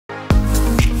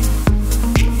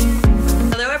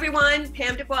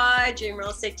Pam DuBois, Dream Real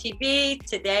Estate TV.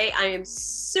 Today, I am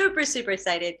super, super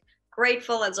excited,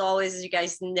 grateful as always, as you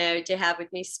guys know, to have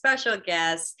with me special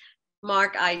guest,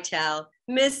 Mark Eitel,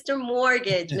 Mr.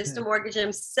 Mortgage, Mr. Mortgage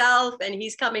himself, and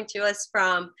he's coming to us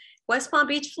from West Palm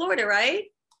Beach, Florida, right?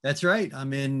 That's right.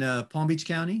 I'm in Palm Beach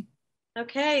County.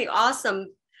 Okay, awesome.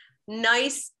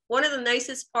 Nice. One of the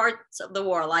nicest parts of the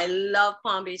world. I love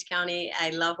Palm Beach County. I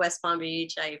love West Palm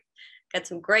Beach. I got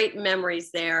some great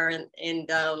memories there in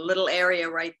the little area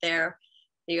right there,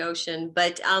 the ocean.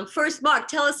 But first, Mark,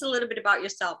 tell us a little bit about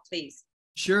yourself, please.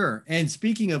 Sure. And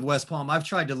speaking of West Palm, I've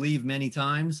tried to leave many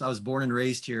times. I was born and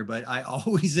raised here, but I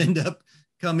always end up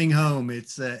coming home.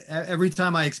 It's every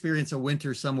time I experience a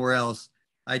winter somewhere else,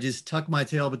 I just tuck my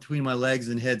tail between my legs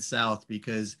and head south,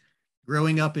 because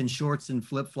growing up in shorts and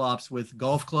flip-flops with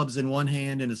golf clubs in one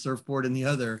hand and a surfboard in the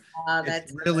other,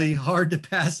 it's really hard to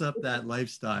pass up that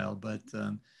lifestyle. But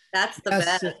that's the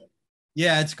best.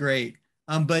 Yeah, it's great.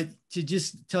 But to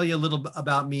just tell you a little bit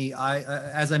about me,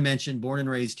 as I mentioned, born and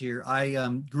raised here.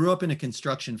 I grew up in a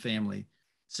construction family.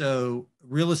 So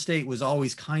real estate was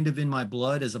always kind of in my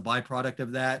blood as a byproduct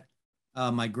of that.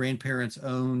 My grandparents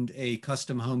owned a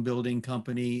custom home building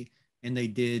company, and they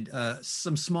did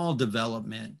some small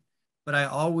development. But I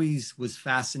always was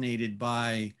fascinated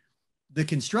by the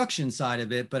construction side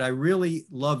of it. But I really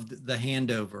loved the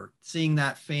handover, seeing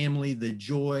that family, the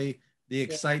joy, the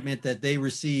excitement that they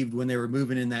received when they were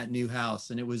moving in that new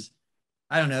house. And it was,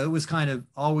 I don't know, it was kind of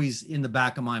always in the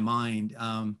back of my mind.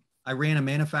 I ran a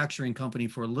manufacturing company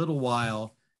for a little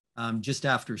while just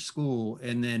after school,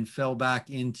 and then fell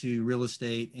back into real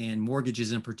estate and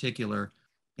mortgages in particular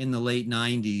in the late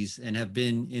 90s, and have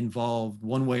been involved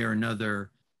one way or another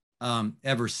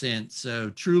ever since.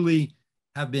 So truly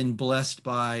have been blessed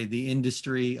by the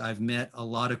industry. I've met a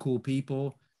lot of cool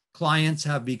people. Clients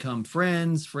have become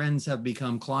friends, friends have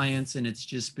become clients, and it's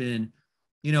just been,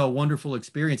 you know, a wonderful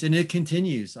experience. And it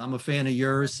continues. I'm a fan of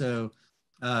yours, so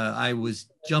I was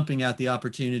jumping at the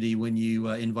opportunity when you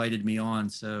invited me on.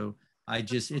 So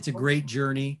it's a great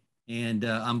journey, and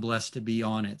I'm blessed to be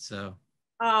on it. So.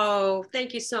 Oh,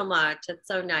 thank you so much. It's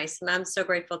so nice. And I'm so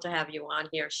grateful to have you on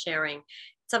here sharing.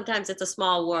 Sometimes it's a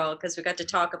small world, because we got to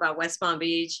talk about West Palm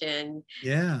Beach and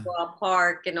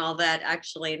Park and all that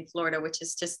actually in Florida, which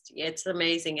is just, it's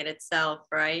amazing in itself,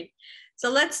 right? So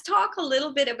let's talk a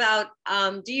little bit about,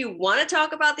 do you want to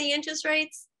talk about the interest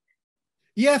rates?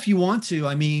 Yeah, if you want to.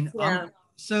 I mean,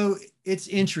 so it's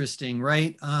interesting,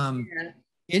 right?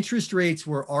 Interest rates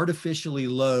were artificially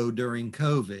low during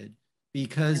COVID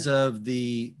because of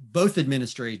both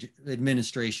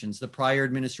administrations, the prior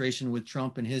administration with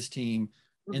Trump and his team,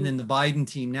 and then the Biden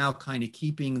team now kind of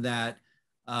keeping that,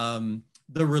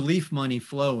 the relief money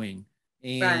flowing.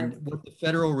 And what the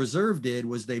Federal Reserve did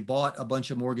was they bought a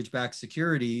bunch of mortgage-backed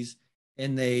securities,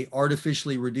 and they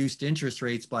artificially reduced interest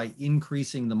rates by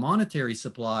increasing the monetary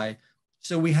supply.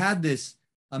 So we had this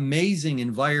amazing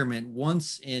environment,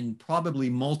 once in probably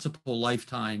multiple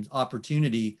lifetimes,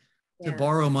 opportunity to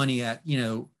borrow money at, you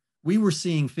know, we were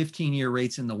seeing 15-year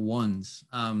rates in the ones,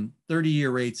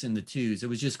 30-year rates in the twos. It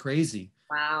was just crazy.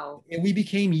 Wow. And we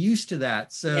became used to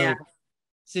that. So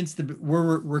since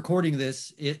we're recording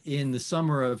this in the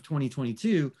summer of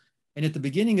 2022, and at the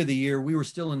beginning of the year, we were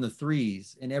still in the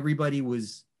threes, and everybody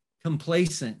was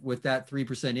complacent with that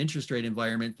 3% interest rate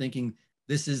environment, thinking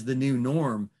this is the new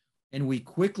norm. And we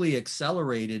quickly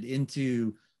accelerated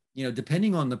into, you know,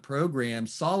 depending on the program,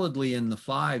 solidly in the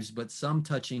fives, but some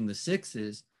touching the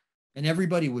sixes. And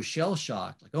everybody was shell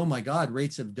shocked, like, oh my God,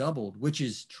 rates have doubled, which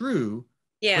is true.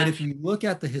 But if you look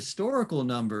at the historical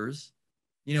numbers,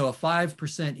 you know, a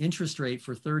 5% interest rate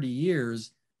for 30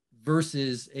 years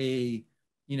versus a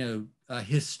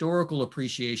historical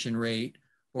appreciation rate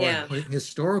or a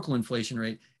historical inflation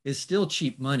rate is still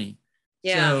cheap money.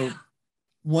 So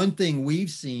one thing we've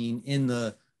seen in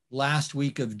the last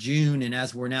week of June, and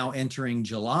as we're now entering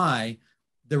July,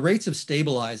 the rates have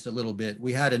stabilized a little bit.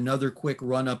 We had another quick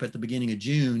run up at the beginning of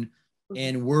June,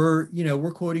 and we're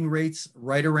quoting rates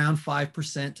right around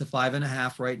 5% to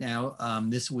 5.5% right now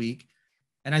this week.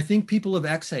 And I think people have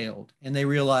exhaled and they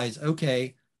realize,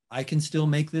 okay, I can still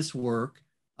make this work.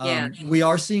 We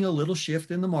are seeing a little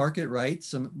shift in the market, right?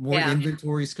 Some more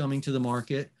inventories coming to the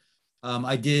market.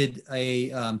 I did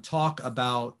a talk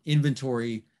about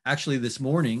inventory actually this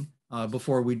morning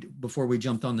before we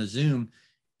jumped on the Zoom,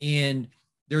 and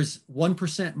there's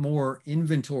 1% more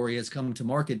inventory has come to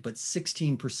market, but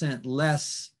 16%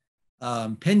 less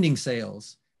pending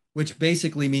sales, which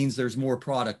basically means there's more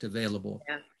product available.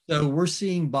 So we're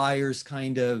seeing buyers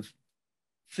kind of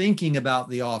thinking about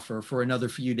the offer for another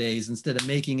few days instead of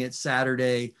making it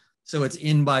Saturday, So it's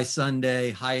in by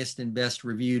Sunday, highest and best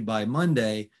reviewed by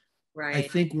Monday. Right. I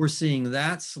think we're seeing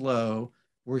that slow.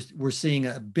 We're seeing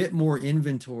a bit more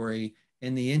inventory,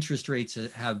 and the interest rates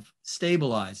have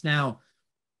stabilized. Now,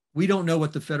 we don't know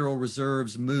what the Federal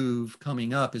Reserve's move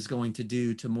coming up is going to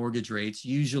do to mortgage rates.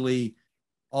 Usually,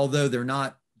 although they're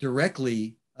not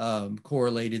directly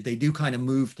correlated, they do kind of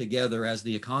move together as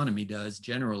the economy does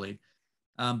generally.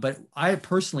 But I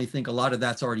personally think a lot of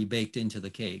that's already baked into the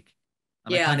cake.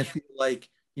 I kind of feel like,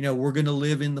 we're going to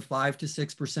live in the 5 to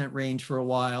 6% range for a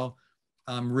while.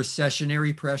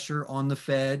 Recessionary pressure on the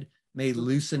Fed may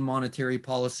loosen monetary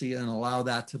policy and allow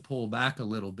that to pull back a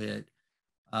little bit.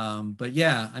 But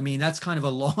yeah, I mean, that's kind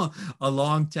of a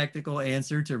long technical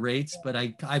answer to rates, but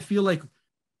I feel like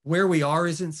where we are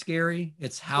isn't scary.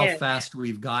 It's how fast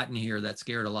we've gotten here that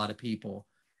scared a lot of people.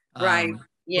 Right. What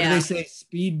do they say?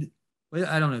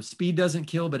 I don't know, speed doesn't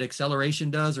kill, but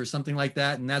acceleration does, or something like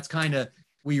that. And that's kind of,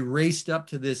 we raced up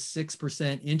to this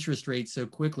 6% interest rate so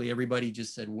quickly, everybody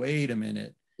just said, wait a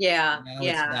minute. Yeah. Now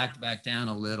it's back down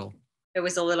a little. It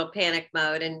was a little panic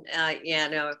mode. And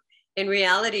no, in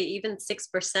reality, even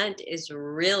 6% is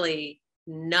really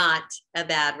not a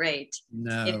bad rate.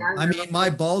 No, I mean, my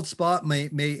bald spot may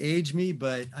age me,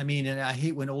 but I mean, and I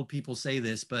hate when old people say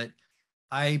this, but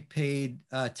I paid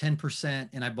 10%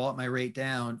 and I bought my rate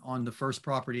down on the first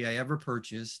property I ever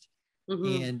purchased.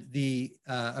 Mm-hmm. And the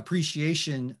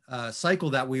appreciation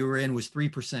cycle that we were in was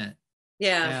 3%.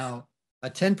 Yeah. Now, a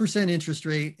 10% interest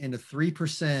rate and a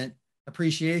 3%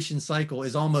 appreciation cycle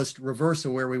is almost reverse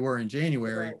of where we were in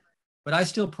January. Right. But I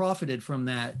still profited from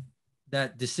that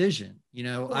decision.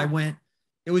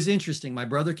 It was interesting. My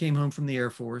brother came home from the Air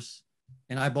Force,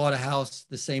 and I bought a house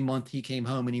the same month he came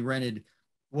home, and he rented,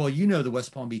 well, the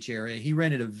West Palm Beach area. He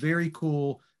rented a very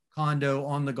cool condo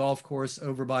on the golf course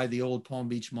over by the old Palm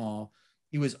Beach Mall.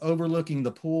 He was overlooking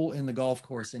the pool and the golf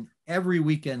course, and every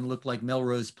weekend looked like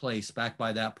Melrose Place back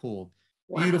by that pool.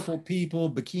 Wow. Beautiful people,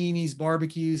 bikinis,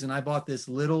 barbecues, and I bought this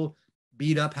little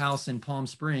beat up house in Palm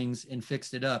Springs and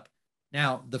fixed it up.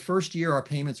 Now, the first year, our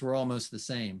payments were almost the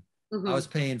same. Mm-hmm. I was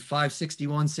paying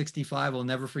 $561.65. I'll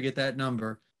never forget that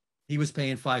number. He was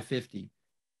paying $550.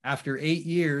 After 8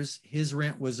 years, his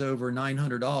rent was over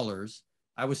 $900.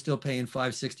 I was still paying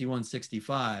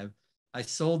 $561.65. I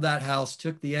sold that house,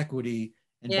 took the equity,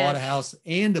 and bought a house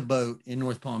and a boat in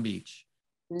North Palm Beach.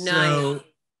 Nice. So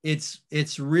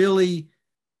it's really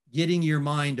getting your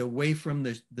mind away from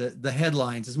the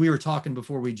headlines. As we were talking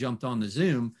before we jumped on the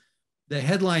Zoom, the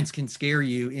headlines can scare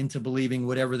you into believing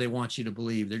whatever they want you to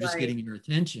believe. They're just getting your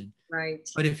attention. Right.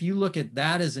 But if you look at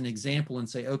that as an example and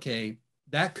say, okay,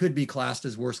 that could be classed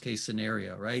as worst case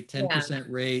scenario, right? 10%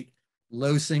 rate,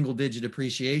 low single digit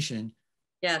appreciation.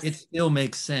 Yes. It still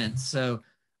makes sense. So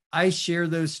I share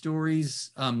those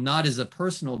stories, not as a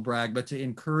personal brag, but to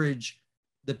encourage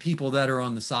the people that are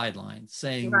on the sidelines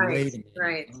saying, wait a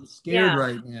minute, I'm scared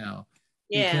right now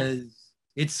because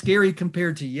it's scary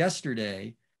compared to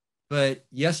yesterday. But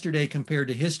yesterday compared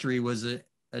to history was an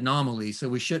anomaly. So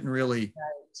we shouldn't really,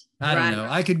 I don't know.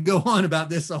 I could go on about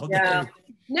this all day.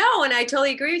 No, and I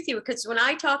totally agree with you, because when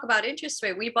I talk about interest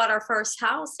rate, we bought our first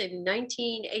house in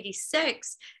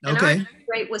 1986 and our interest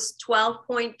rate was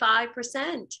 12.5%.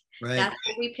 Right. That's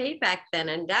what we paid back then.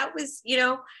 And that was,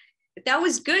 that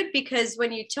was good, because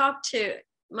when you talk to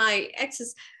my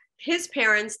ex's, his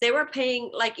parents, they were paying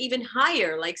like even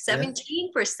higher, like 17%,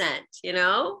 or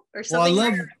something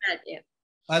like that. Yeah.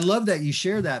 I love that you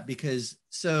share that, because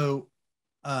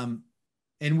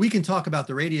and we can talk about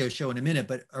the radio show in a minute,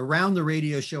 but around the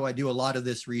radio show, I do a lot of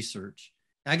this research.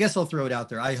 I guess I'll throw it out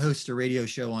there. I host a radio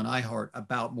show on iHeart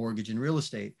about mortgage and real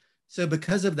estate. So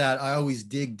because of that, I always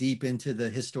dig deep into the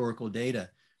historical data.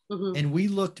 Mm-hmm. And we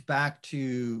looked back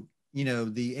to,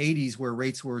 the 80s where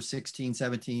rates were 16,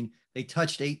 17. They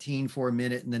touched 18 for a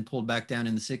minute and then pulled back down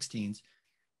in the 16s.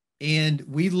 And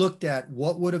we looked at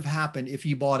what would have happened if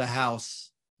you bought a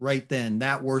house right then,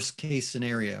 that worst case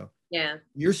scenario. Yeah.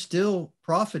 You're still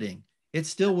profiting. It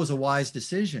still was a wise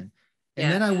decision.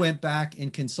 And then I went back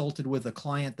and consulted with a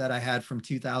client that I had from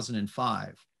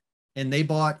 2005. And they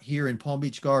bought here in Palm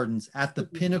Beach Gardens at the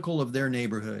pinnacle of their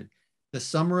neighborhood, the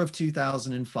summer of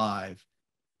 2005.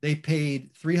 They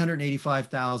paid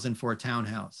 $385,000 for a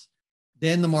townhouse.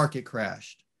 Then the market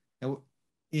crashed.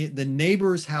 The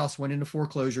neighbor's house went into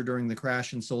foreclosure during the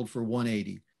crash and sold for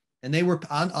 $180,000. And they were,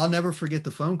 I'll never forget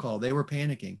the phone call. They were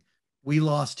panicking. We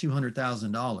lost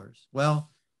 $200,000.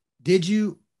 Well,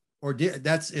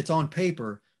 it's on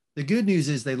paper. The good news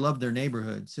is they loved their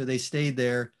neighborhood. So they stayed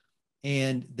there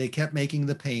and they kept making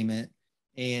the payment.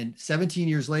 And 17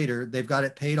 years later, they've got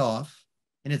it paid off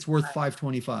and it's worth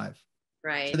 $525,000. So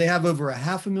Right. they have over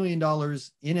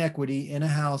 $500,000 in equity in a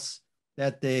house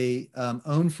that they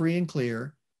own free and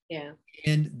clear. Yeah.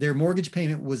 And their mortgage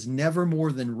payment was never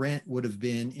more than rent would have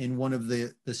been in one of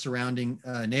the surrounding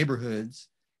neighborhoods.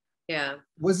 Yeah.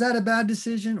 Was that a bad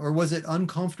decision, or was it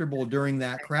uncomfortable during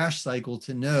that crash cycle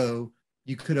to know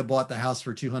you could have bought the house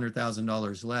for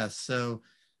 $200,000 less? So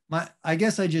I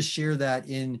guess I just share that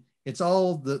in, it's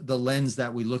all the lens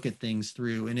that we look at things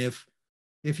through. And if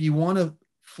you want to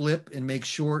flip and make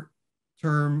short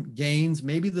term gains,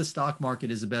 maybe the stock market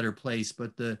is a better place.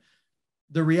 But the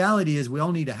reality is we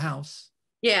all need a house.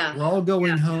 Yeah. We're all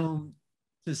going home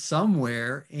to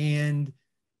somewhere. And,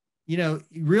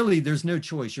 really there's no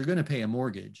choice. You're going to pay a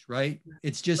mortgage, right?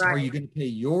 It's just, are Right. you going to pay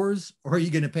yours or are you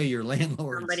going to pay your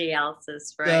landlord's? Somebody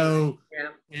else's, right? So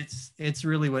Yeah. it's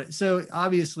really so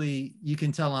obviously you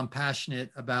can tell I'm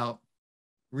passionate about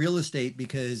real estate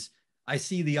because I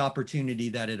see the opportunity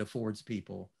that it affords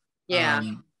people. Yeah.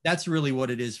 That's really what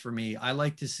it is for me. I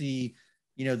like to see,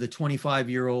 the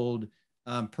 25-year-old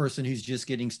person who's just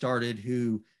getting started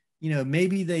who,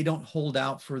 maybe they don't hold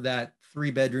out for that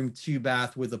 3-bedroom,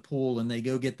 2-bath with a pool and they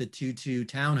go get the 2-2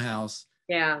 townhouse.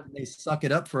 Yeah. They suck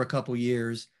it up for a couple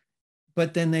years,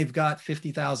 but then they've got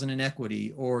 50,000 in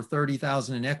equity or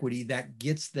 30,000 in equity that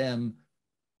gets them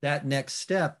that next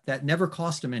step that never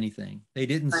cost them anything. They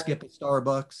didn't Right. skip a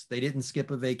Starbucks. They didn't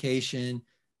skip a vacation.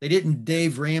 They didn't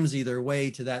Dave Ramsey their way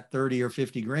to that 30 or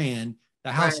 50 grand.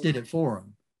 The house Right. did it for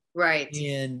them. Right.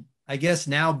 And I guess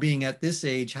now being at this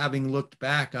age, having looked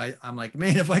back, I'm like,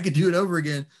 man, if I could do it over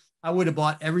again, I would have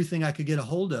bought everything I could get a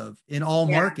hold of in all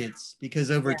markets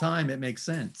because over time it makes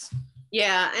sense.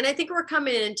 Yeah, and I think we're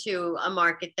coming into a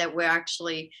market that we're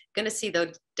actually going to see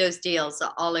those deals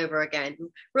all over again.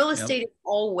 Real estate is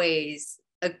always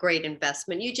a great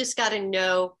investment. You just got to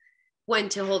know when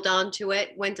to hold on to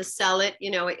it, when to sell it.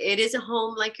 It is a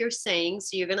home, like you're saying,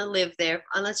 so you're going to live there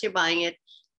unless you're buying it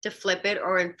to flip it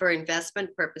or for investment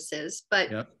purposes.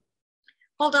 But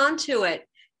hold on to it.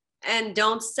 And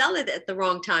don't sell it at the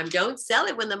wrong time. Don't sell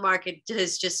it when the market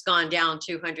has just gone down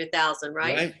 200,000,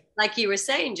 right? Like you were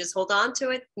saying, just hold on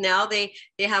to it. Now they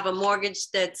have a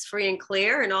mortgage that's free and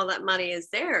clear and all that money is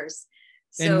theirs.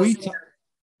 So, and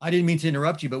I didn't mean to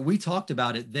interrupt you, but we talked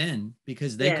about it then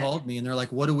because they called me and they're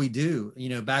like, what do we do?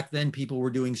 Back then people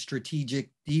were doing strategic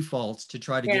defaults to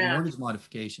try to get mortgage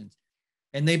modifications.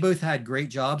 And they both had great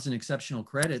jobs and exceptional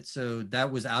credit. So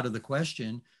that was out of the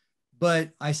question.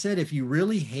 But I said, if you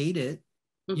really hate it,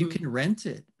 you can rent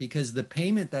it because the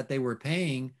payment that they were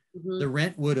paying, the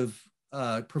rent would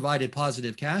have provided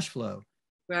positive cash flow.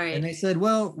 Right. And they said,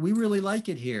 well, we really like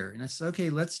it here. And I said,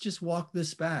 okay, let's just walk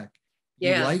this back.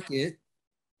 You like it.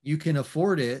 You can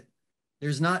afford it.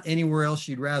 There's not anywhere else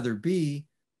you'd rather be.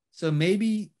 So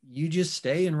maybe you just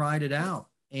stay and ride it out.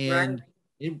 And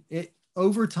it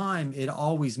over time, it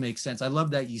always makes sense. I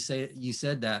love that you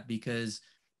said that because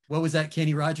what was that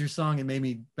Kenny Rogers song? It made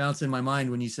me bounce in my mind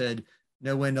when you said,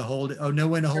 know when to hold it. Oh, know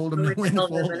when to hold them, know when to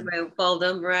fold them. Fold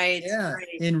them, right. Yeah. Right.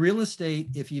 In real estate,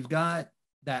 if you've got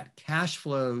that cash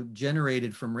flow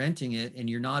generated from renting it and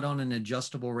you're not on an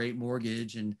adjustable rate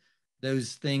mortgage and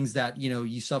those things that,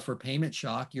 you suffer payment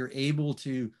shock, you're able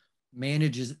to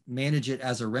manage it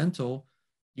as a rental.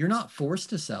 You're not forced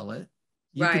to sell it.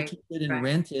 You could keep it and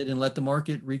rent it and let the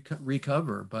market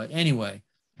recover. But anyway.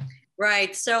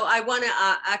 Right. So I want to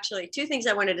actually 2 things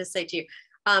I wanted to say to you.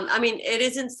 I mean, it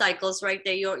is in cycles, right?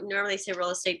 They normally say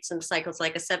real estate's in cycles,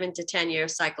 like a 7 to 10 year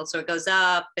cycle. So it goes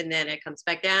up and then it comes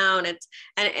back down.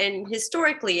 And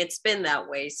historically it's been that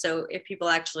way. So if people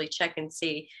actually check and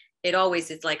see, it always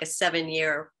is like a 7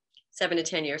 to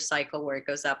 10 year cycle where it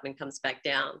goes up and comes back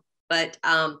down. But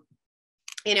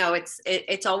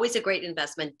it's always a great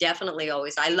investment. Definitely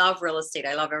always. I love real estate.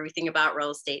 I love everything about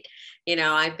real estate.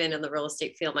 I've been in the real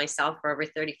estate field myself for over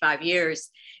 35 years.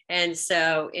 And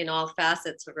so in all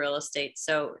facets of real estate.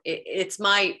 So it's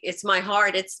my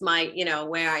heart. It's my,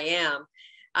 where I am.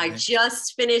 I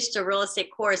just finished a real estate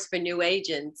course for new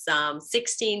agents,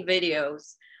 16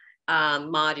 videos,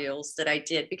 modules that I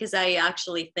did, because I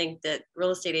actually think that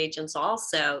real estate agents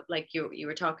also, like you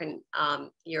were talking,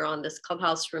 you're on this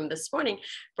clubhouse room this morning,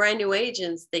 brand new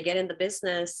agents, they get in the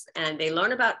business and they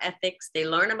learn about ethics, they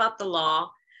learn about the law,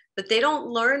 but they don't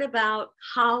learn about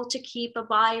how to keep a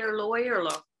buyer lawyer.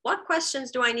 What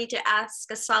questions do I need to ask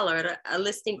a seller at a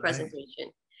listing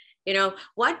presentation?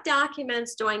 What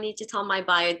documents do I need to tell my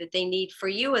buyer that they need for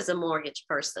you as a mortgage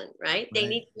person, right? They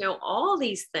need to know all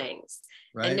these things.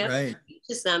 And nobody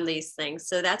teaches them these things.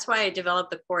 So that's why I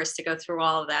developed the course to go through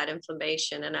all of that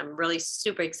information. And I'm really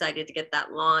super excited to get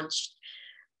that launched.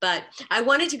 But I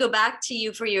wanted to go back to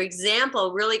you for your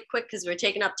example really quick because we're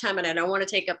taking up time and I don't want to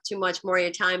take up too much more of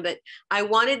your time. But I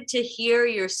wanted to hear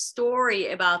your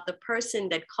story about the person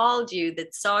that called you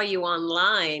that saw you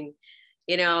online,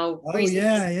 Oh,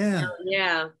 recently.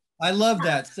 yeah. I love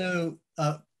that. So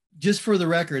just for the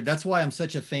record, that's why I'm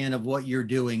such a fan of what you're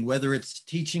doing, whether it's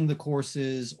teaching the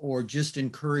courses or just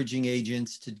encouraging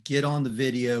agents to get on the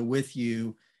video with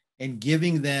you and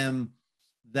giving them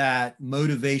that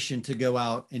motivation to go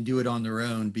out and do it on their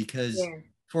own. Because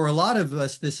for a lot of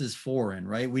us, this is foreign,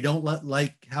 right? We don't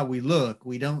like how we look.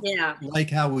 We don't like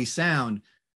how we sound.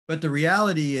 But the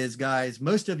reality is, guys,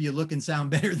 most of you look and sound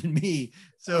better than me.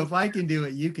 So if I can do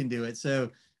it, you can do it.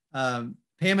 So Pam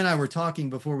and I were talking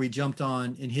before we jumped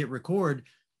on and hit record.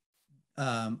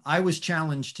 I was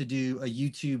challenged to do a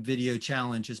YouTube video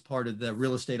challenge as part of the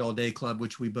Real Estate All Day Club,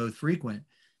 which we both frequent.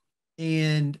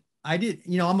 And I did,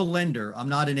 I'm a lender. I'm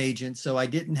not an agent. So I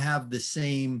didn't have the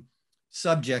same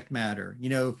subject matter,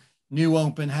 new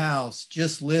open house,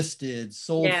 just listed,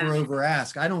 sold for over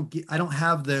ask. I don't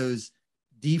have those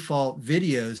default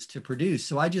videos to produce.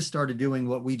 So I just started doing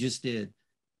what we just did,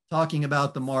 talking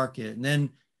about the market. And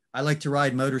then I like to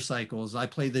ride motorcycles. I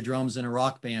play the drums in a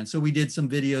rock band. So we did some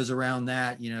videos around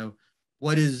that,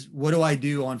 what do I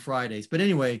do on Fridays? But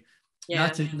anyway,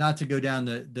 not to go down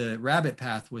the rabbit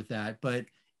path with that, but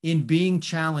in being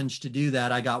challenged to do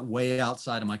that, I got way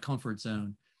outside of my comfort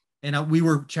zone. And we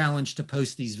were challenged to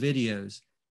post these videos.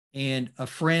 And a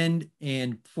friend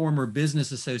and former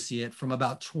business associate from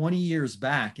about 20 years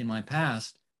back in my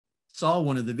past saw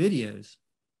one of the videos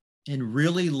and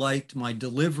really liked my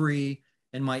delivery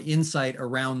and my insight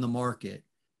around the market.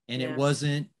 And it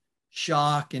wasn't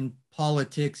shock and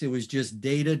politics. It was just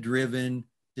data-driven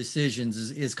decisions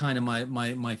is kind of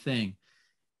my thing.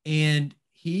 And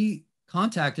he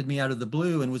contacted me out of the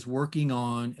blue and was working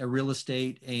on a real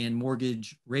estate and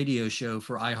mortgage radio show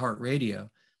for iHeartRadio.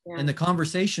 And the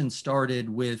conversation started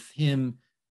with him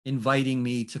inviting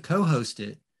me to co-host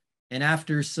it. And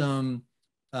after some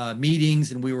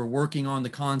meetings and we were working on the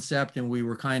concept and we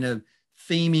were kind of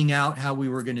theming out how we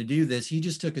were going to do this, he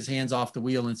just took his hands off the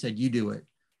wheel and said, you do it.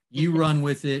 You run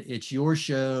with it. It's your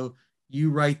show. You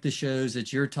write the shows.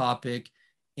 It's your topic.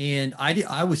 And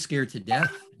I was scared to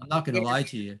death. I'm not going to lie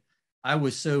to you. I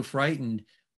was so frightened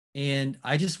and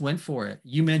I just went for it.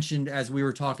 You mentioned, as we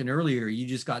were talking earlier, you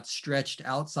just got stretched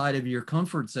outside of your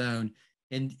comfort zone.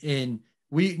 And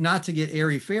we, not to get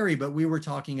airy fairy, but we were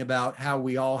talking about how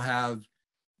we all have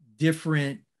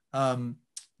different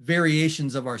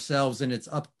variations of ourselves, and it's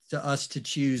up to us to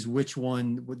choose which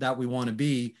one that we want to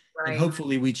be. And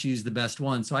hopefully we choose the best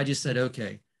one. So I just said,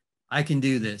 okay, I can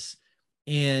do this.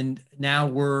 And now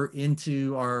we're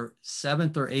into our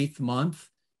 7th or 8th month,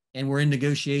 and we're in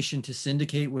negotiation to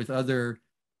syndicate with other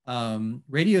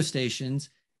radio stations.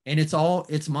 And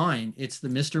it's mine. It's the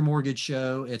Mr. Mortgage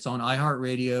Show. It's on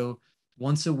iHeartRadio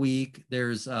once a week.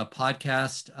 There's a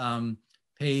podcast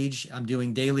page. I'm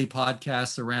doing daily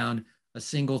podcasts around a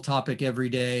single topic every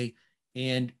day.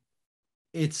 And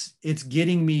it's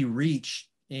getting me reach.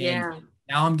 And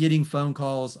now I'm getting phone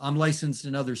calls. I'm licensed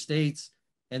in other states,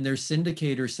 and there's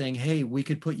syndicators saying, hey, we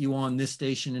could put you on this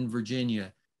station in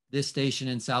Virginia, this station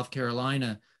in South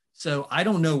Carolina. So I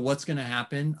don't know what's going to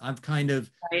happen. I've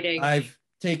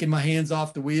taken my hands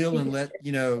off the wheel and let,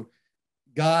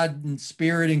 God and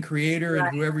spirit and creator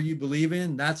and whoever you believe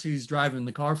in, that's who's driving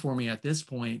the car for me at this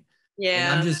point.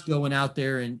 And I'm just going out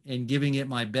there and giving it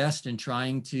my best and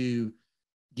trying to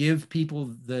give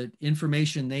people the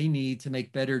information they need to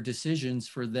make better decisions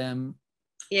for them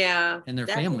and their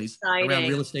families around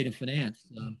real estate and finance.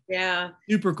 So,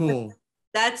 super cool.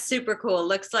 That's super cool.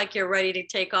 Looks like you're ready to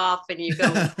take off and you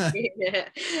go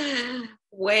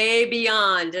way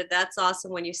beyond. That's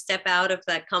awesome when you step out of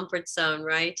that comfort zone,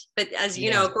 right? But as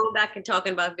you know, going back and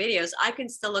talking about videos, I can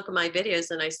still look at my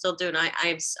videos, and I still do. And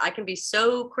I can be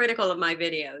so critical of my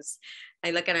videos.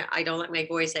 I look at it, I don't like my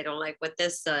voice. I don't like what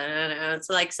this, it's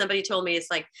like somebody told me, it's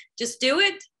like, just do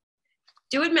it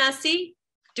messy,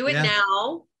 do it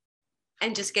now,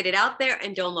 and just get it out there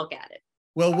and don't look at it.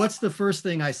 Well, what's the first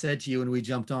thing I said to you when we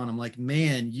jumped on? I'm like,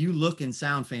 man, you look and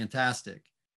sound fantastic,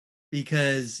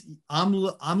 because I'm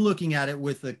looking at it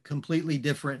with a completely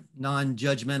different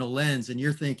non-judgmental lens. And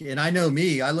you're thinking, and I know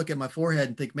me, I look at my forehead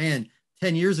and think, man,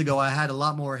 10 years ago, I had a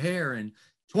lot more hair, and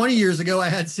 20 years ago, I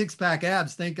had 6-pack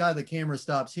abs. Thank God the camera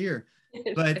stops here.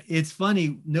 But it's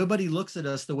funny. Nobody looks at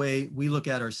us the way we look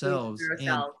at ourselves.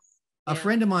 And a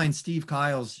friend of mine, Steve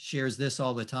Kiles, shares this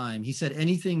all the time. He said,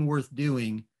 anything worth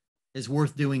doing is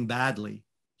worth doing badly.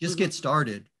 Just get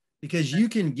started, because you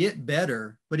can get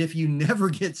better. But if you never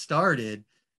get started,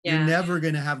 you're never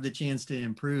going to have the chance to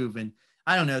improve. And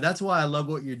I don't know. That's why I love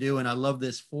what you're doing. I love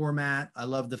this format. I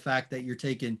love the fact that you're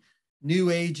taking new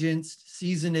agents,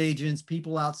 seasoned agents,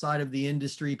 people outside of the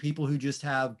industry, people who just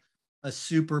have a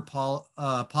super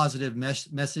positive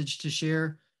message to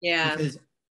share. Yeah. Because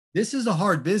this is a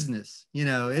hard business. You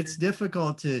know, it's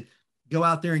difficult to go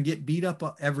out there and get beat up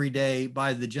every day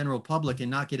by the general public and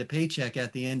not get a paycheck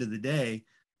at the end of the day.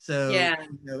 So, Yeah.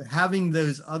 you know, having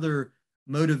those other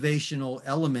motivational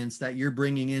elements that you're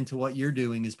bringing into what you're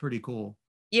doing is pretty cool.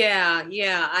 Yeah,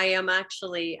 yeah, I am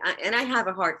actually, and I have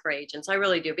a heart for agents. I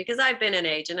really do, because I've been an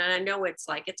agent and I know it's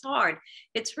like, it's hard.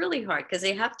 It's really hard because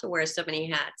they have to wear so many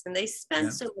hats and they spend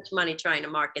Yeah. so much money trying to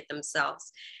market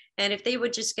themselves. And if they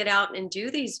would just get out and do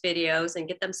these videos and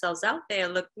get themselves out there,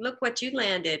 look what you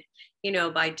landed,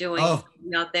 by doing Oh,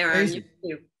 out there on crazy.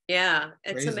 YouTube. Yeah,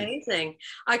 it's Crazy. amazing.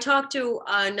 I talked to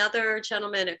another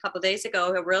gentleman a couple of days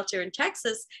ago, a realtor in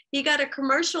Texas. He got a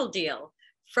commercial deal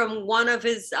from one of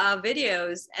his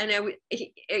videos, and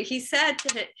he said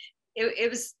it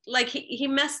was like he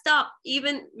messed up,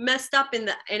 even messed up in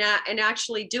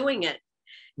actually doing it.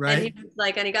 And he Right. was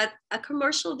like, and he got a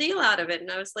commercial deal out of it.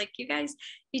 And I was like, you guys,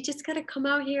 you just got to come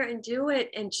out here and do it,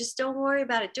 and just don't worry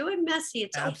about it. Do it messy.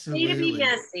 It's okay to be Absolutely.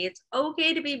 messy. It's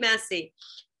okay to be messy.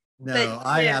 But No,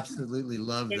 I absolutely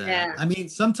love that. yeah, I mean,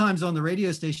 sometimes on the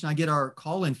radio station, I get our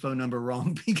call-in phone number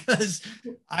wrong because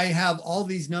I have all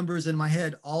these numbers in my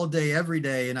head all day, every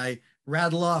day, and I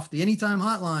rattle off the anytime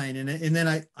hotline, and then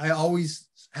I always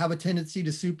have a tendency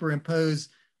to superimpose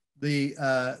the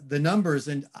numbers,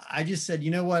 and I just said, you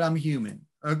know what, I'm human.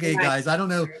 Okay, right. guys, I don't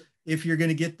know if you're going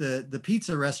to get the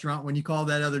pizza restaurant when you call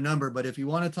that other number, but if you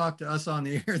want to talk to us on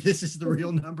the air, this is the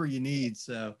real number you need.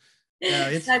 So. No,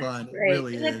 it's That's fun. It great.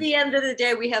 really And at the is. end of the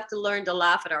day, we have to learn to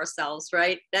laugh at ourselves,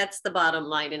 right? That's the bottom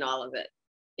line in all of it,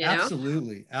 you know?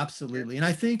 Absolutely, absolutely. And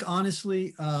I think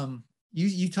honestly,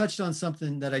 you touched on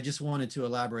something that I just wanted to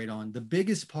elaborate on. The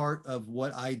biggest part of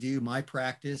what I do, my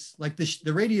practice, like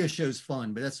the radio show's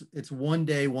fun, but it's one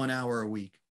day, 1 hour a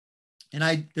week,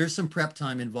 and there's some prep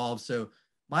time involved. So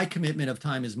my commitment of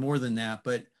time is more than that.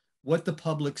 But what the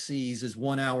public sees is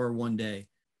 1 hour, one day.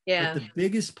 But Yeah. the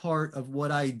biggest part of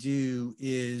what I do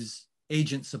is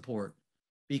agent support,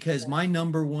 because my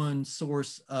number one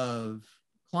source of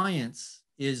clients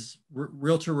is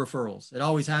realtor referrals. It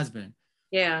always has been.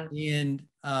 Yeah. And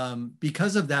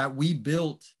because of that, we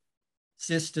built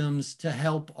systems to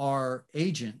help our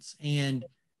agents. And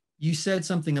you said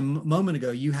something a moment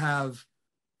ago. You have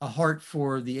a heart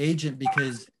for the agent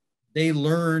because they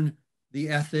learn the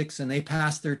ethics and they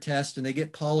pass their test and they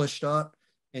get polished up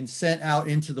and sent out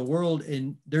into the world.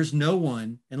 And there's no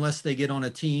one, unless they get on a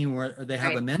team or they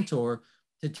have a mentor,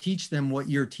 to teach them what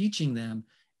you're teaching them.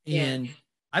 And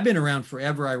I've been around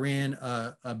forever. I ran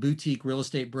a boutique real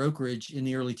estate brokerage in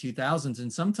the early 2000s.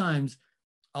 And sometimes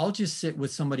I'll just sit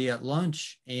with somebody at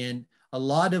lunch, and a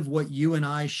lot of what you and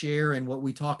I share and what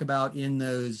we talk about in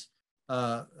those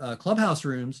clubhouse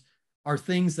rooms are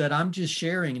things that I'm just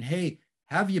sharing. And hey,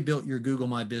 have you built your Google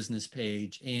My Business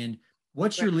page? And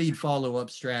what's your lead follow-up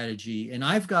strategy? And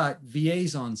I've got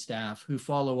VAs on staff who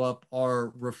follow up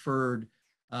our referred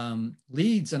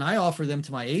leads, and I offer them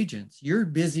to my agents. You're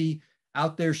busy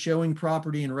out there showing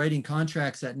property and writing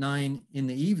contracts at 9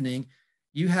 p.m.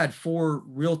 You had 4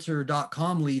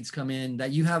 realtor.com leads come in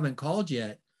that you haven't called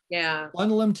yet. Yeah.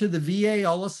 Bundle them to the VA.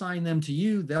 I'll assign them to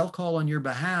you. They'll call on your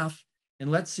behalf,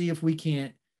 and let's see if we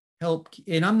can't help.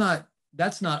 And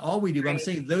that's not all we do. But I'm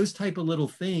saying those type of little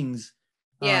things,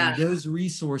 those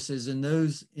resources and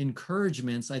those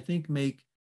encouragements, I think make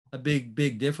a big,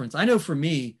 big difference. I know for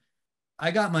me,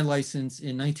 I got my license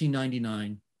in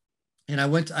 1999. And I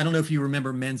don't know if you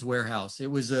remember Men's Warehouse. It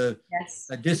was a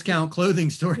discount clothing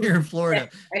store here in Florida.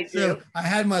 I do. So I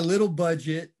had my little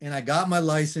budget and I got my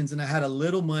license and I had a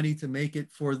little money to make it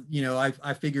for,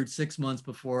 I figured 6 months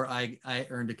before I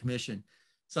earned a commission.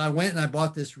 So I went and I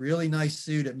bought this really nice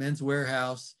suit at Men's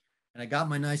Warehouse, and I got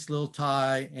my nice little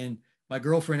tie, and my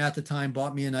girlfriend at the time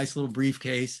bought me a nice little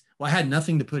briefcase. Well, I had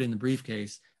nothing to put in the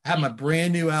briefcase. I had my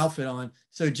brand new outfit on.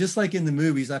 So just like in the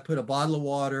movies, I put a bottle of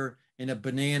water and a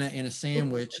banana and a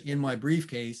sandwich in my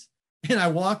briefcase. And I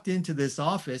walked into this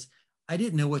office. I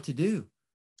didn't know what to do.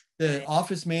 The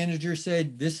office manager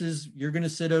said, you're going to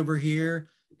sit over here.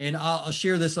 And I'll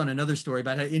share this on another story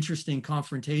about an interesting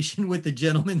confrontation with the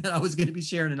gentleman that I was going to be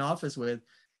sharing an office with.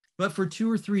 But for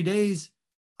 2 or 3 days,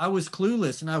 I was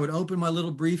clueless, and I would open my little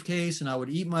briefcase and I would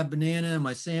eat my banana and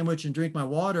my sandwich and drink my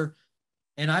water.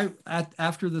 And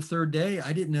after the 3rd day,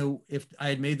 I didn't know if I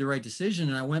had made the right decision.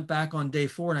 And I went back on day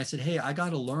 4 and I said, hey, I got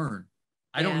to learn.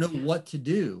 I don't know what to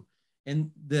do.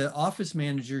 And the office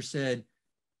manager said,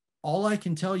 all I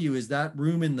can tell you is that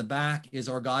room in the back is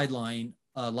our guideline.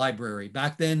 library.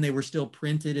 Back then, they were still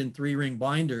printed in 3-ring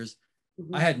binders.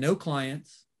 Mm-hmm. I had no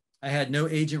clients, I had no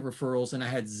agent referrals, and I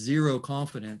had zero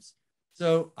confidence.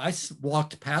 So I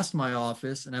walked past my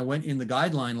office and I went in the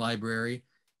guideline library.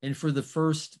 And for the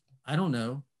first, I don't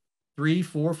know, 3,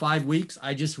 4, 5 weeks,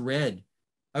 I just read.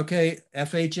 Okay,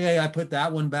 FHA, I put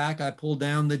that one back. I pulled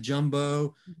down the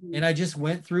jumbo, Mm-hmm. and I just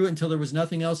went through it until there was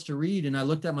nothing else to read. And I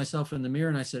looked at myself in the mirror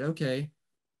and I said, okay,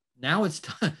 now it's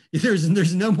time.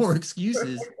 There's no more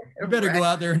excuses. You better Right. go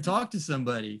out there and talk to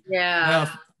somebody. Yeah.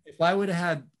 Now, if I would have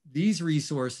had these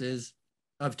resources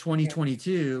of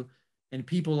 2022 and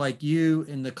people like you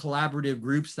and the collaborative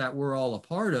groups that we're all a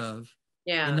part of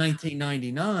in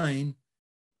 1999,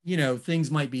 you know,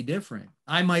 things might be different.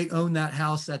 I might own that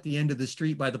house at the end of the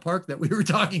street by the park that we were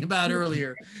talking about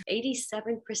earlier.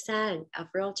 87% of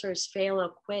realtors fail or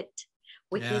quit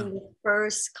within the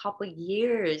first couple of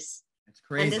years. It's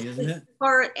crazy, isn't it?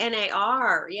 For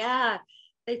NAR, yeah.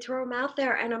 They throw them out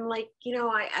there. And I'm like, you know,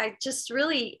 I just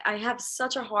really, I have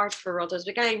such a heart for realtors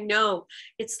because I know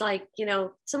it's like, you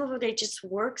know, some of them, they just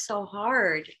work so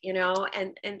hard, you know,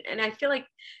 and I feel like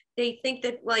they think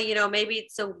that, well, you know, maybe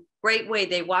it's a great way.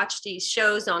 They watch these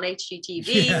shows on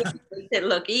HGTV, they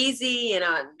look easy, and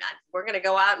we're going to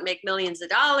go out and make millions of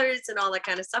dollars and all that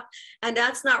kind of stuff. And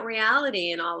that's not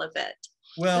reality in all of it.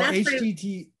 Well,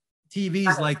 HGTV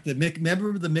is like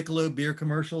remember the Michelob beer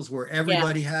commercials where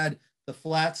everybody had the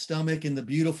flat stomach and the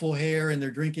beautiful hair and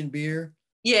they're drinking beer?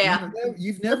 Yeah.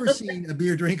 You've never seen a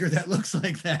beer drinker that looks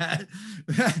like that.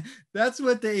 That's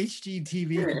what the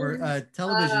HGTV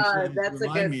television shows that's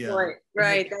remind a me good point. of.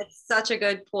 Right. That's such a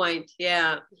good point.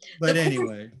 Yeah. But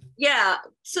anyway. Yeah.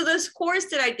 So this course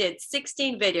that I did,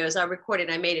 16 videos I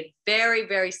recorded, I made it very,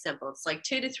 very simple. It's like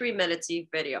 2 to 3 minutes each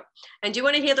video. And do you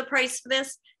want to hear the price for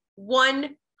this?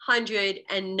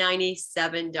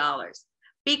 $197.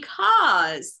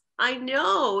 Because I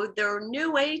know there are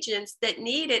new agents that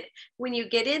need it. When you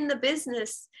get in the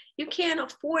business, you can't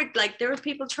afford, like there are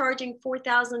people charging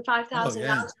 $4,000,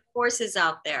 $5,000 courses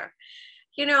out there,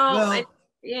 you know. Well,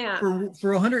 yeah.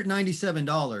 For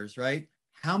 $197, right?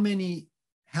 How many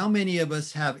of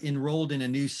us have enrolled in a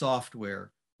new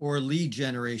software or a lead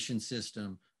generation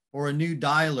system or a new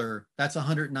dialer? That's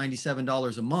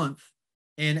 $197 a month.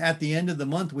 And at the end of the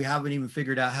month, we haven't even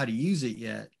figured out how to use it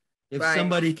yet. If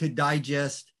somebody could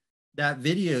digest that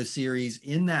video series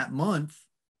in that month,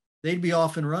 they'd be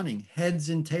off and running, heads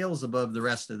and tails above the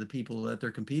rest of the people that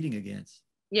they're competing against.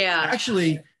 Yeah.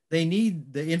 Actually, they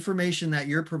need the information that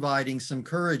you're providing, some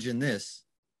courage in this,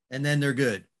 and then they're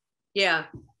good. Yeah.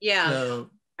 Yeah. So,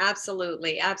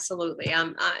 absolutely. Absolutely.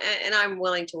 And I'm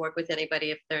willing to work with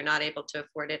anybody if they're not able to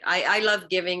afford it. I love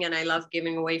giving, and I love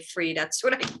giving away free. That's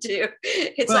what I do.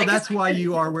 That's why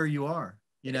you are where you are.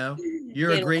 You know,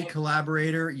 you're a great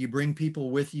collaborator. You bring people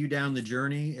with you down the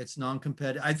journey. It's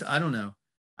non-competitive. I don't know.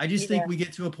 I just think we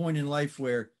get to a point in life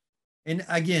where, and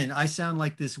again, I sound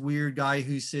like this weird guy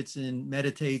who sits and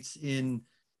meditates in,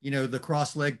 you know, the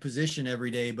cross-leg position every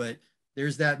day. But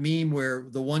there's that meme where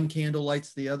the one candle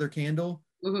lights the other candle.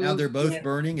 Mm-hmm. Now they're both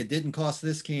burning. It didn't cost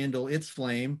this candle its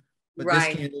flame, but this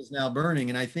candle is now burning.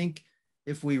 And I think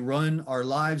if we run our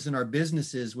lives and our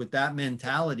businesses with that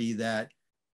mentality that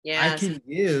I can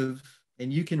give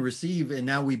and you can receive, and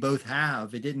now we both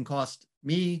have. It didn't cost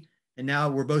me, and now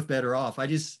we're both better off. I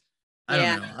don't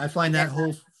know. I find that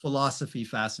whole philosophy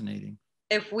fascinating.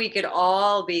 If we could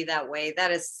all be that way,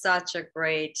 that is such a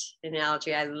great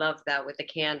analogy. I love that with the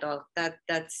candle.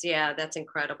 That's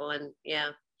incredible. And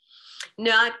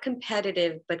not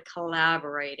competitive, but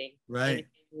collaborating. Right.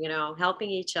 And, you know, helping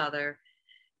each other.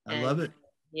 I love it.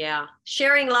 Yeah.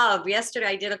 Sharing love. Yesterday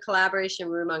I did a collaboration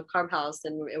room on Clubhouse,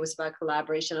 and it was about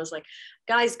collaboration. I was like,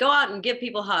 guys, go out and give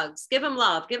people hugs, give them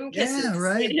love, give them kisses. Yeah,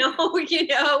 right. You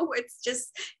know, it's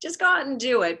just go out and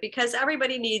do it, because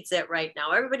everybody needs it right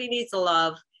now. Everybody needs a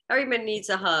love. Everybody needs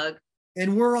a hug.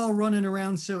 And we're all running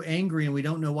around so angry, and we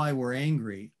don't know why we're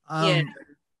angry.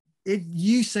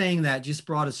 You saying that just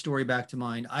brought a story back to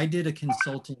mind. I did a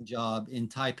consulting job in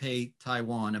Taipei,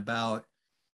 Taiwan, about,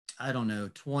 I don't know,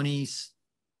 20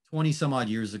 some odd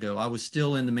years ago. I was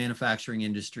still in the manufacturing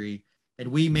industry, and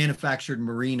we manufactured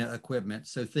marina equipment.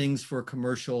 So things for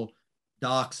commercial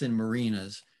docks and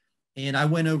marinas. And I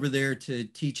went over there to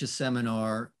teach a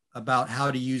seminar about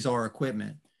how to use our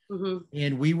equipment. Mm-hmm.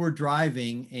 And we were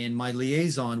driving, and my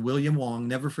liaison, William Wong,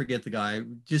 never forget the guy,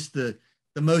 just the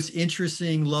most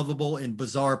interesting, lovable, and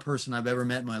bizarre person I've ever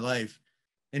met in my life.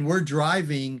 And we're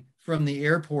driving from the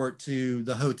airport to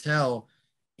the hotel,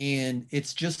 and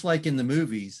it's just like in the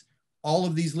movies. All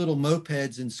of these little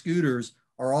mopeds and scooters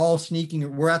are all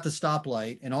sneaking. We're at the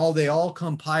stoplight, and they all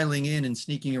come piling in and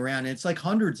sneaking around. And it's like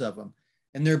hundreds of them.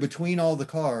 and they're between all the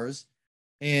cars,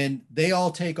 and they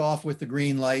all take off with the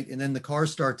green light, and then the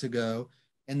cars start to go,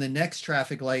 and the next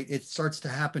traffic light, it starts to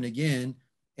happen again.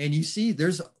 And you see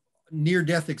there's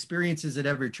near-death experiences at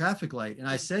every traffic light. And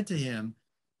I said to him,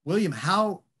 William,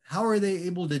 how are they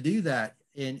able to do that?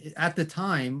 And at the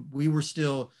time, we were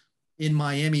still in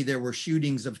Miami. There were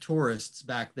shootings of tourists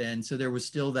back then. So there was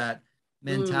still that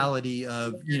mentality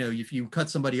of, you know, if you cut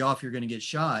somebody off, you're going to get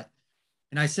shot.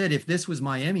 And I said, if this was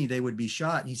Miami, they would be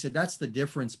shot. And he said, that's the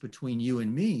difference between you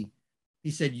and me.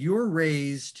 He said, you're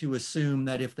raised to assume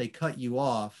that if they cut you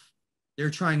off, they're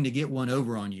trying to get one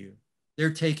over on you.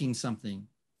 They're taking something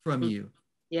from you.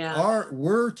 Yeah.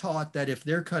 We're taught that if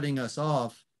they're cutting us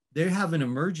off, they have an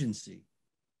emergency.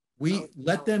 We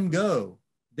let them go.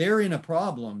 They're in a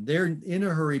problem. They're in a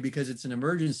hurry because it's an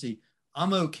emergency.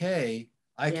 I'm okay.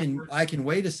 I can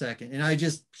wait a second. And I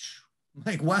just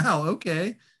like, wow,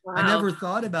 okay. Wow. I never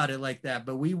thought about it like that,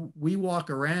 but we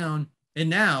walk around, and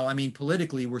now, I mean,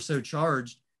 politically, we're so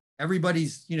charged.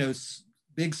 Everybody's, you know,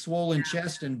 big swollen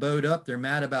chest and bowed up. They're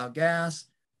mad about gas.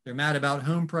 They're mad about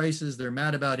home prices. They're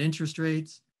mad about interest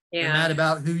rates. They're mad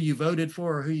about who you voted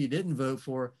for or who you didn't vote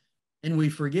for. And we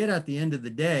forget at the end of the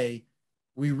day,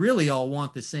 we really all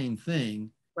want the same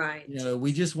thing. Right. You know,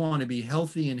 we just want to be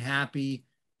healthy and happy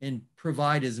and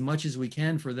provide as much as we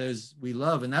can for those we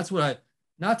love. And that's what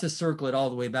not to circle it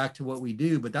all the way back to what we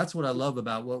do, but that's what I love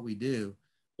about what we do.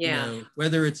 Yeah. You know,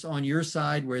 whether it's on your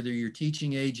side, whether you're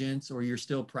teaching agents or you're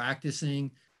still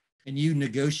practicing and you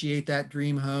negotiate that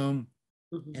dream home,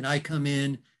 and I come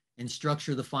in and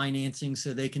structure the financing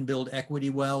so they can build equity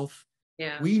wealth.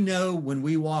 Yeah. We know when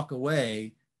we walk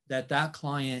away that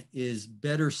client is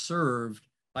better served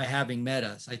by having met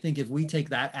us. I think if we take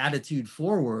that attitude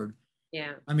forward,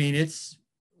 I mean,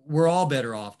 we're all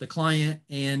better off, the client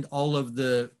and all of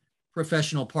the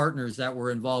professional partners that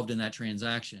were involved in that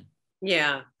transaction.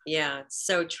 Yeah, it's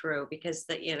so true, because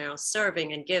you know,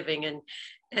 serving and giving,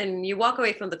 and you walk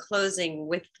away from the closing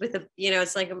with a, you know,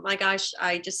 it's like, oh my gosh,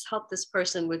 I just helped this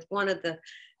person with one of the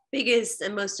biggest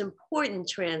and most important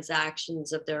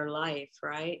transactions of their life,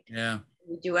 right? Yeah.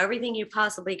 You do everything you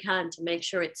possibly can to make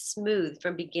sure it's smooth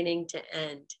from beginning to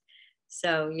end.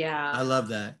 So yeah. I love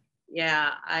that.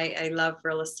 Yeah, I love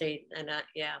real estate, and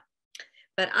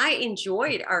but I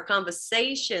enjoyed our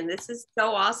conversation. This is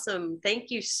so awesome.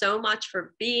 Thank you so much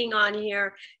for being on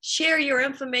here. Share your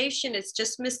information. It's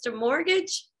just Mr.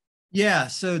 Mortgage. Yeah.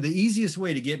 So the easiest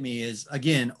way to get me is,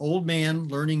 again, old man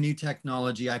learning new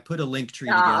technology. I put a link tree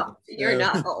together. You're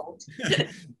not old.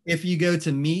 If you go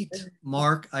to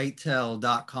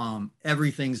meetmarkitel.com,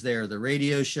 everything's there. The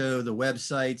radio show, the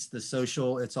websites, the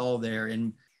social, it's all there.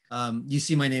 And you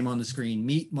see my name on the screen,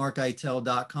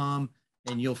 meetmarkitel.com.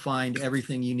 And you'll find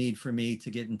everything you need for me to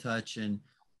get in touch. And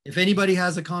if anybody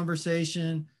has a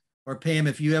conversation, or Pam,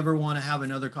 if you ever want to have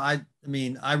another, I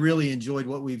mean, I really enjoyed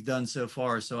what we've done so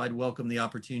far. So I'd welcome the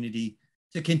opportunity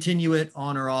to continue it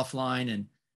on or offline. And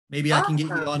maybe I can get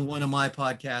you on one of my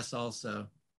podcasts also.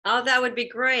 Oh, that would be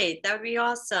great. That would be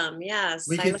awesome. Yes.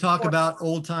 We could talk about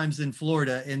old times in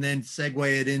Florida and then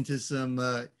segue it into some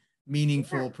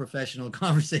meaningful professional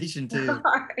conversation too.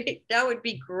 All right. That would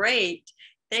be great.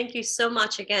 Thank you so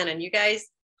much again. And you guys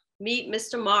meet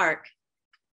Mr. Mark.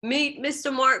 Meet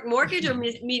Mr. Mark Mortgage, or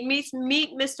meet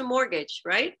Mr. Mortgage,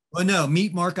 right? Oh, no,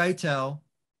 Meet Mark Itel.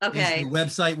 Okay. Is the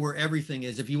website where everything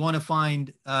is. If you want to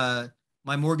find my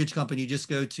mortgage company, just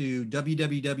go to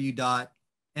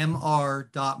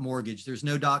www.mr.mortgage. There's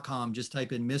no .com. Just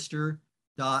type in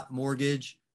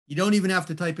Mr.mortgage. You don't even have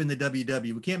to type in the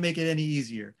www. We can't make it any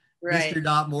easier. Right.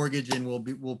 Mr.mortgage, and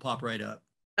we'll pop right up.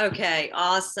 Okay,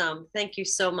 awesome. Thank you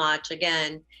so much.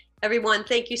 Again, everyone,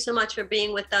 thank you so much for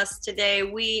being with us today.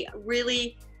 We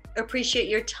really appreciate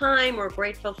your time. We're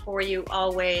grateful for you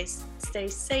always. Stay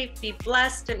safe, be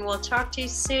blessed, and we'll talk to you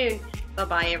soon.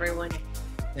 Bye-bye, everyone.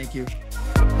 Thank you.